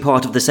possibly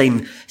part of the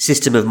same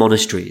system of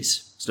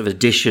monasteries, sort of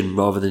addition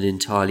rather than an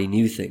entirely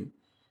new thing.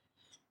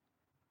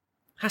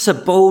 That's a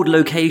bold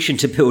location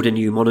to build a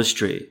new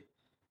monastery.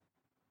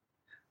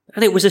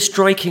 And it was a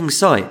striking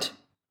sight.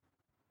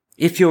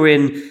 If you're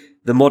in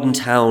the modern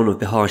town of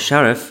Bihar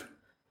Sharif,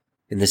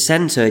 in the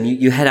centre, and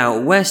you head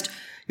out west,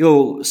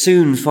 you'll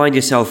soon find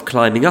yourself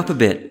climbing up a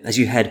bit as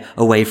you head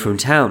away from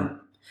town.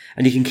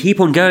 And you can keep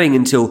on going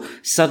until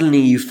suddenly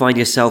you find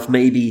yourself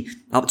maybe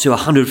up to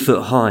 100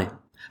 foot high,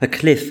 a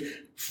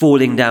cliff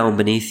falling down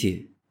beneath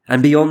you.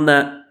 And beyond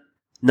that,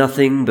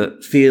 nothing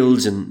but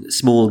fields and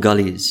small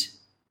gullies.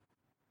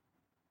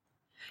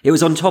 It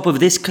was on top of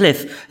this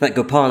cliff that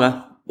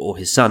Gopala, or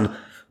his son,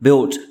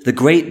 built the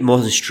great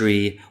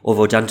monastery of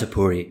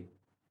Odantapuri.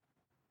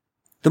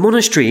 The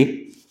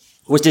monastery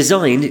was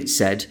designed, it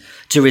said,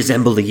 to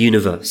resemble the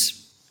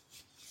universe.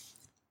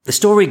 The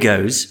story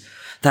goes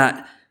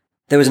that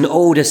there was an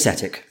old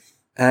ascetic,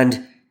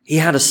 and he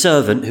had a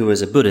servant who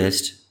was a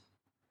Buddhist.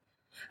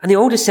 And the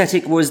old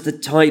ascetic was the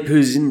type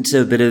who's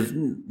into a bit of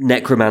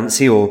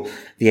necromancy, or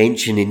the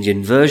ancient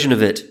Indian version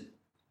of it.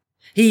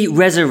 He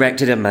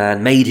resurrected a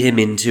man, made him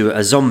into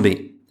a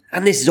zombie.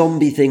 And this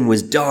zombie thing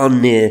was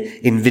darn near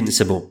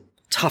invincible,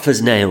 tough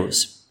as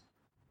nails.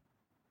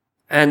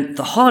 And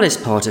the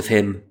hardest part of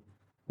him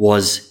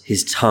was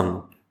his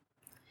tongue,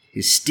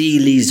 his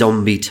steely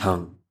zombie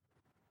tongue.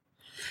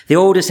 The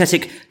old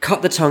ascetic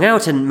cut the tongue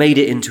out and made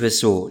it into a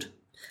sword,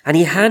 and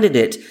he handed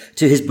it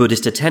to his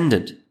Buddhist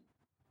attendant.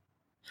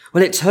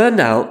 Well, it turned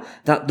out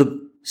that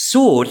the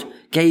sword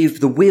gave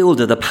the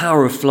wielder the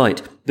power of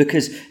flight,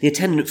 because the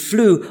attendant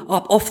flew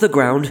up off the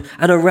ground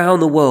and around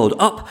the world,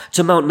 up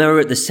to Mount Meru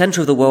at the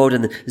center of the world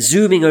and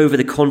zooming over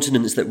the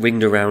continents that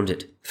ringed around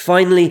it,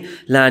 finally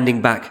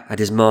landing back at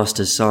his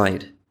master's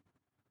side.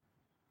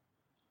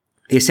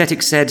 The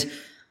ascetic said,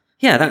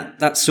 "Yeah,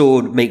 that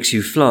sword makes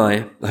you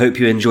fly. I hope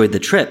you enjoyed the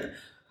trip.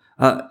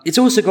 It's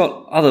also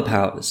got other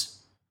powers.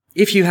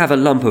 If you have a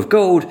lump of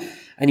gold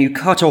and you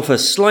cut off a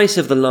slice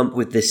of the lump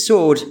with this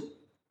sword,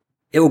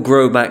 it will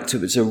grow back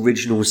to its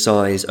original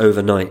size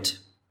overnight.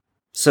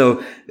 So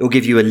it will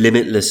give you a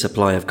limitless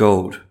supply of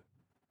gold.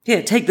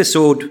 Here, take the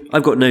sword.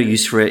 I've got no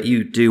use for it.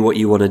 You do what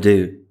you want to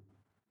do."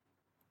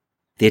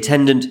 The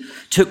attendant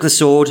took the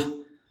sword,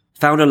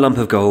 found a lump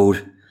of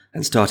gold,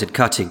 and started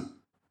cutting.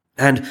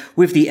 And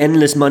with the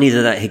endless money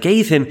that he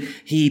gave him,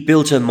 he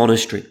built a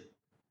monastery,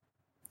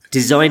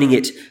 designing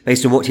it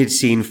based on what he'd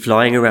seen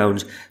flying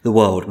around the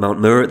world. Mount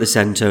Meru at the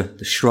center,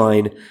 the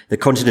shrine, the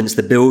continents,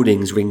 the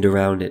buildings ringed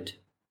around it.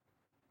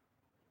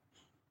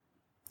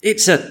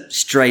 It's a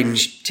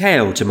strange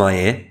tale to my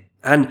ear,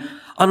 and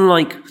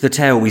unlike the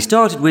tale we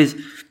started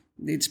with,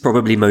 it's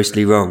probably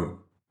mostly wrong.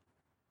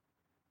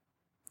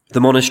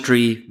 The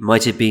monastery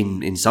might have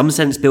been in some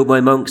sense built by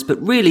monks,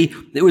 but really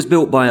it was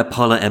built by a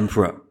Pala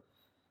emperor.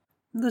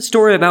 The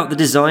story about the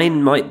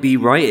design might be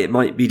right. It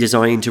might be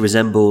designed to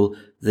resemble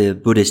the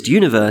Buddhist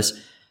universe.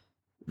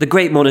 The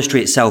great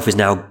monastery itself is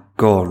now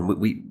gone.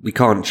 We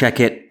can't check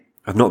it.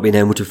 I've not been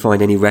able to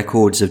find any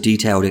records of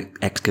detailed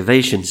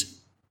excavations.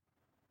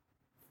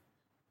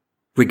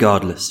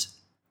 Regardless,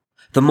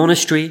 the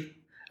monastery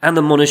and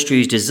the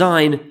monastery's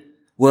design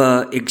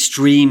were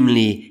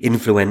extremely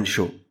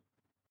influential.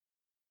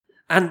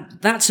 And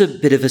that's a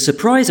bit of a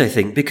surprise, I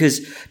think, because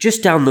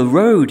just down the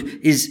road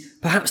is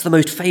perhaps the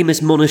most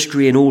famous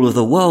monastery in all of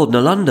the world,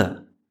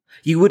 Nalanda.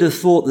 You would have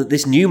thought that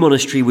this new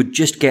monastery would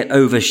just get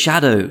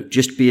overshadowed,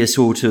 just be a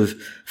sort of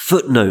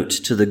footnote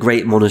to the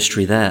great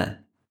monastery there.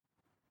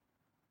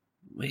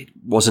 It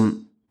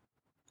wasn't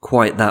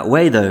quite that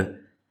way, though.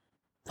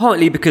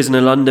 Partly because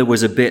Nalanda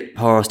was a bit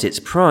past its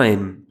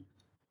prime,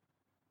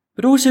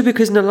 but also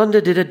because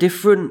Nalanda did a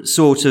different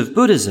sort of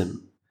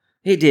Buddhism.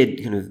 It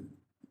did,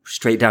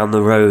 straight down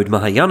the road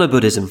Mahayana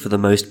Buddhism for the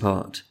most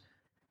part.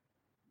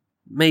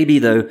 Maybe,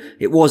 though,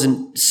 it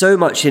wasn't so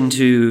much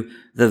into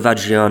the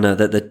Vajrayana,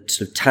 that the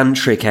sort of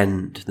tantric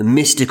end, the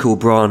mystical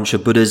branch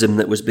of Buddhism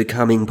that was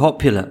becoming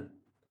popular.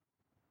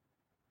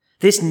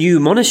 This new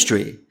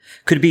monastery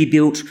could be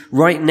built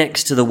right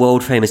next to the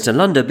world-famous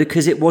Nalanda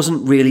because it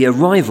wasn't really a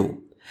rival.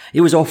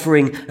 It was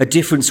offering a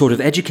different sort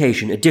of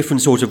education, a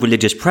different sort of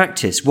religious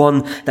practice,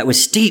 one that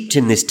was steeped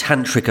in this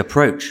tantric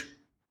approach.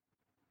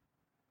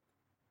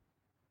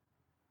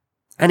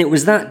 And it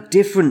was that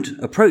different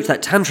approach,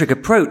 that tantric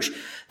approach,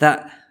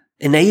 that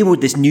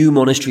enabled this new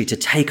monastery to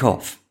take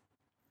off.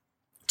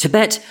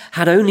 Tibet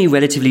had only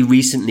relatively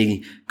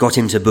recently got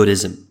into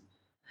Buddhism.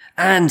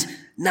 And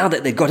now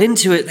that they got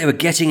into it, they were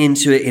getting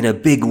into it in a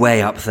big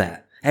way up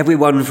there.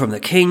 Everyone from the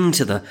king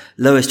to the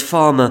lowest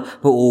farmer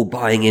were all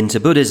buying into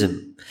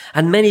Buddhism.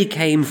 And many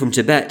came from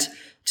Tibet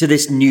to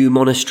this new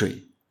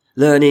monastery,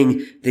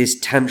 learning this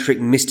tantric,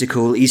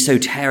 mystical,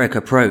 esoteric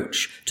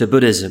approach to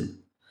Buddhism,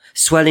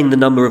 swelling the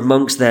number of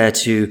monks there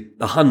to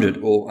 100,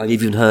 or I've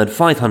even heard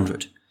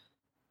 500.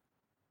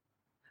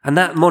 And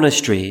that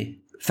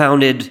monastery,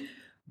 founded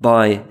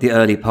by the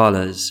early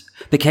Palas,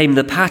 became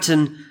the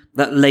pattern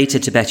that later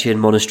Tibetan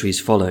monasteries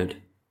followed.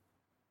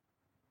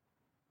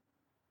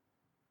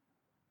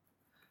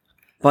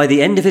 By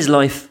the end of his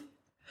life,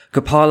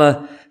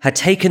 Gopala had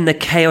taken the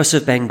chaos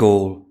of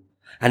Bengal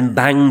and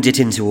banged it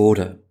into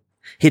order.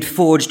 He'd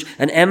forged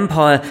an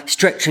empire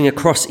stretching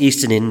across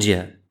eastern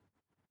India.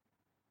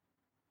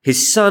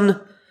 His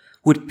son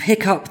would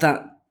pick up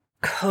that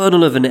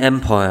kernel of an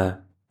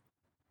empire,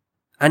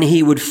 and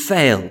he would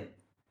fail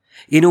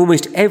in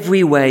almost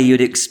every way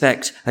you'd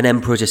expect an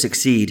emperor to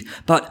succeed.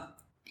 But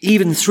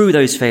even through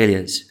those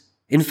failures,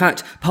 in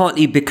fact,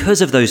 partly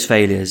because of those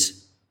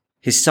failures,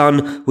 his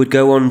son would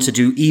go on to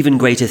do even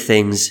greater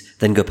things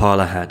than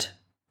Gopala had.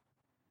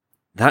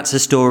 That's a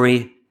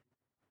story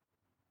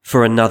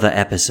for another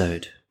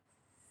episode.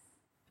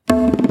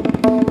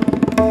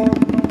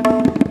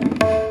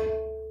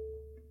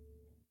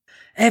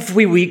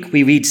 Every week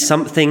we read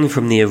something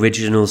from the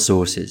original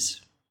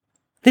sources.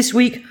 This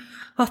week,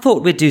 I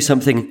thought we'd do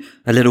something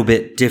a little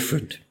bit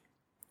different.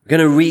 We're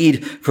going to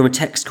read from a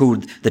text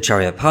called the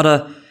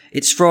Charyapada.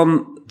 It's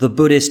from the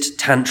Buddhist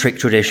Tantric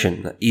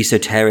tradition, that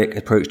esoteric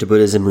approach to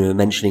Buddhism we were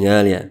mentioning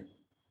earlier.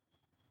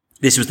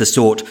 This was the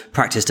sort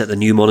practiced at the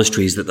new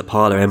monasteries that the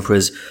Pala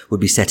emperors would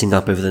be setting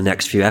up over the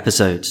next few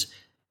episodes.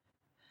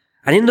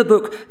 And in the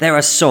book, there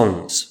are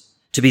songs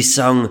to be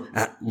sung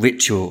at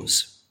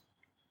rituals.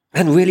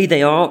 And really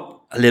they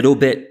are a little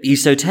bit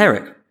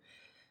esoteric.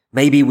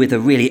 Maybe with a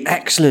really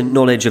excellent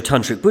knowledge of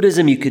Tantric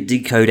Buddhism, you could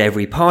decode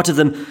every part of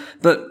them,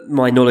 but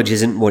my knowledge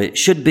isn't what it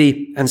should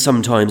be, and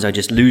sometimes I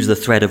just lose the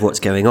thread of what's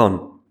going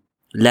on,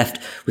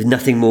 left with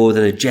nothing more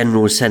than a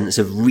general sense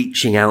of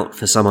reaching out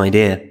for some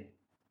idea.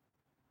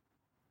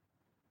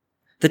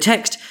 The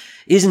text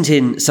isn't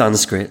in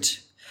Sanskrit,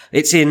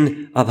 it's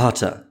in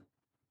Abhata.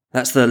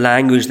 That's the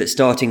language that's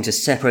starting to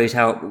separate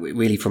out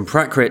really from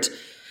Prakrit,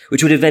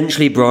 which would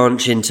eventually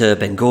branch into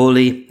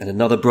Bengali and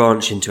another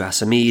branch into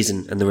Assamese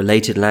and the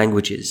related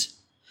languages.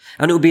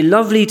 And it would be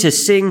lovely to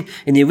sing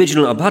in the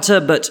original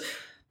Abhata, but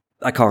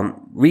I can't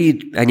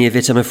read any of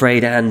it, I'm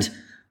afraid, and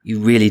you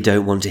really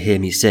don't want to hear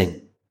me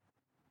sing.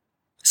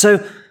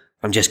 So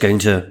I'm just going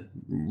to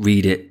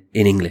read it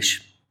in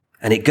English.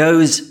 And it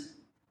goes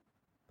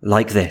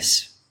like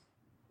this.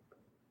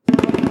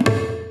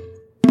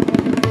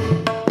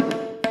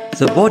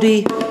 The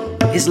body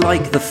is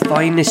like the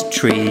finest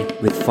tree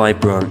with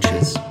 5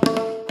 branches.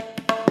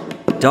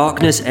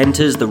 Darkness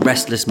enters the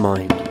restless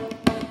mind.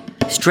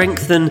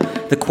 Strengthen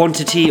the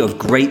quantity of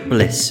great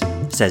bliss,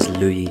 says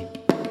Luyi.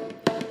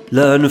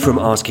 Learn from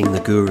asking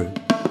the Guru.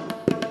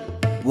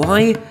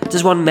 Why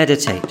does one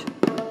meditate?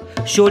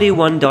 Surely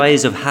one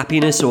dies of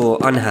happiness or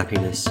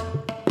unhappiness.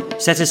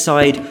 Set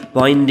aside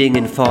binding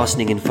and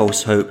fastening in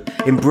false hope.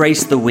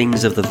 Embrace the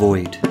wings of the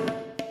void.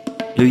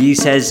 Luyi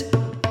says,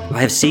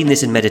 I have seen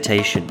this in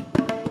meditation.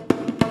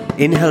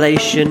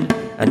 Inhalation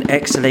and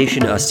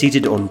exhalation are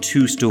seated on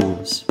 2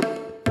 stools.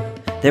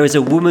 There is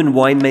a woman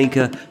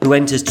winemaker who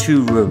enters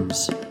 2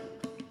 rooms.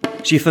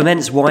 She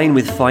ferments wine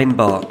with fine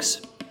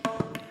barks.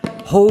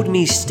 Hold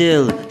me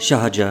still,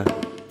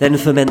 Shahaja, then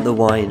ferment the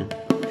wine,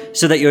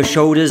 so that your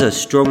shoulders are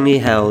strongly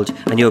held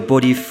and your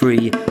body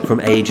free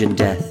from age and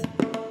death.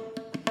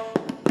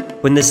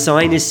 When the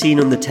sign is seen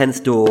on the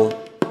 10th door,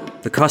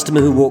 the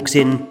customer who walks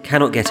in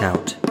cannot get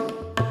out.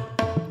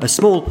 A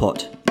small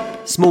pot,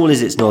 small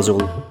is its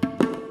nozzle.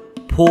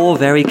 Pour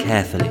very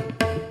carefully.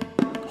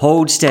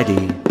 Hold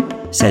steady,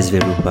 says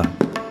Virupa.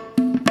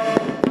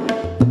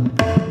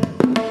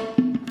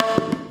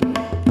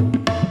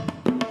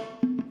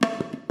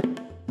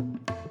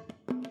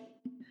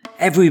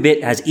 Every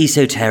bit as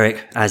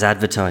esoteric as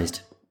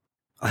advertised.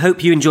 I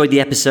hope you enjoyed the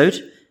episode.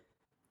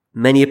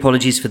 Many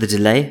apologies for the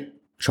delay.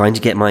 Trying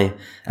to get my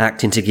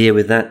act into gear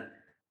with that.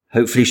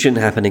 Hopefully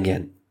shouldn't happen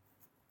again.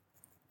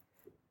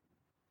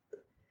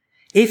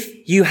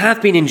 If you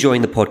have been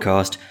enjoying the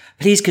podcast,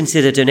 please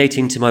consider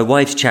donating to my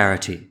wife's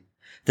charity,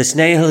 the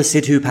Snehal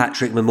Sidhu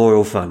Patrick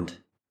Memorial Fund.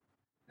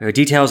 There are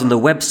details on the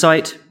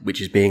website,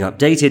 which is being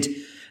updated.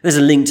 There's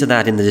a link to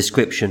that in the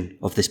description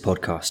of this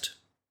podcast.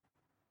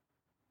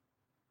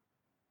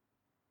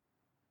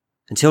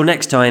 Until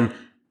next time,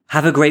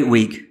 have a great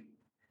week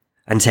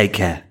and take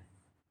care.